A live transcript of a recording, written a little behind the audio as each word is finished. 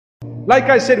Like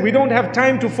I said, we don't have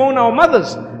time to phone our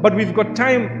mothers, but we've got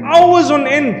time, hours on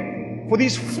end, for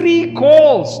these free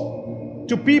calls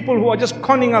to people who are just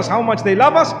conning us how much they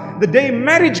love us. The day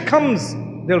marriage comes,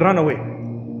 they'll run away.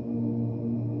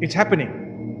 It's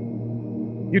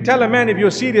happening. You tell a man, if you're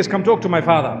serious, come talk to my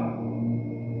father.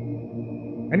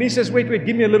 And he says, wait,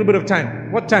 give me a little bit of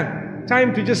time. What time?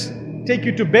 Time to just take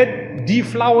you to bed,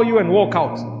 deflower you and walk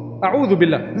out. A'udhu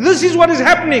billah. This is what is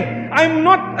happening. I'm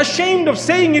not ashamed of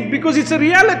saying it because it's a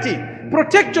reality.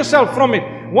 Protect yourself from it.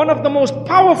 One of the most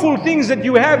powerful things that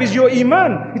you have is your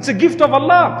iman. It's a gift of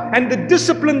Allah. And the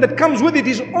discipline that comes with it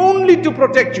is only to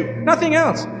protect you. Nothing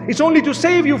else. It's only to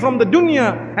save you from the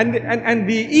dunya and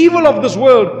the evil of this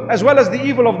world as well as the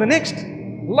evil of the next.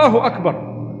 Allahu Akbar.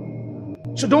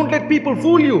 So don't let people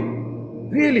fool you.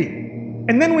 Really.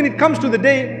 And then when it comes to the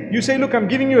day, you say, look, I'm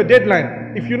giving you a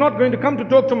deadline. If you're not going to come to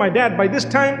talk to my dad by this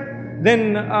time,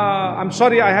 then I'm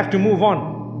sorry, I have to move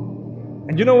on.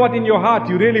 And you know what, in your heart,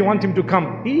 you really want him to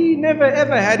come. He never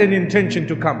ever had an intention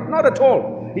to come. Not at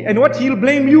all. And what, he'll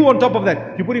blame you on top of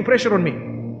that. You're putting pressure on me.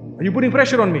 Are you putting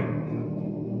pressure on me?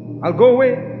 I'll go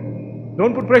away.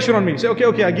 Don't put pressure on me. Say,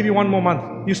 okay, I'll give you 1 more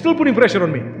month. You're still putting pressure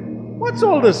on me. What's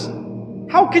all this?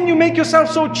 How can you make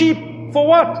yourself so cheap? For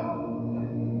what?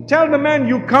 Tell the man,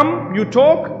 you come, you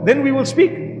talk, then we will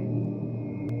speak.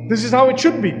 This is how it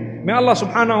should be. May Allah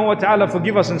subhanahu wa ta'ala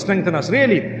forgive us and strengthen us.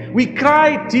 Really, we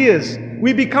cry tears.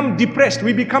 We become depressed.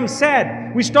 We become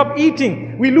sad. We stop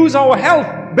eating. We lose our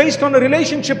health based on a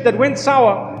relationship that went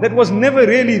sour, that was never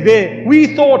really there.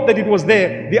 We thought that it was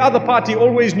there. The other party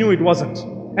always knew it wasn't.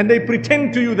 And they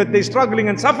pretend to you that they're struggling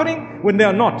and suffering when they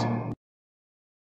are not.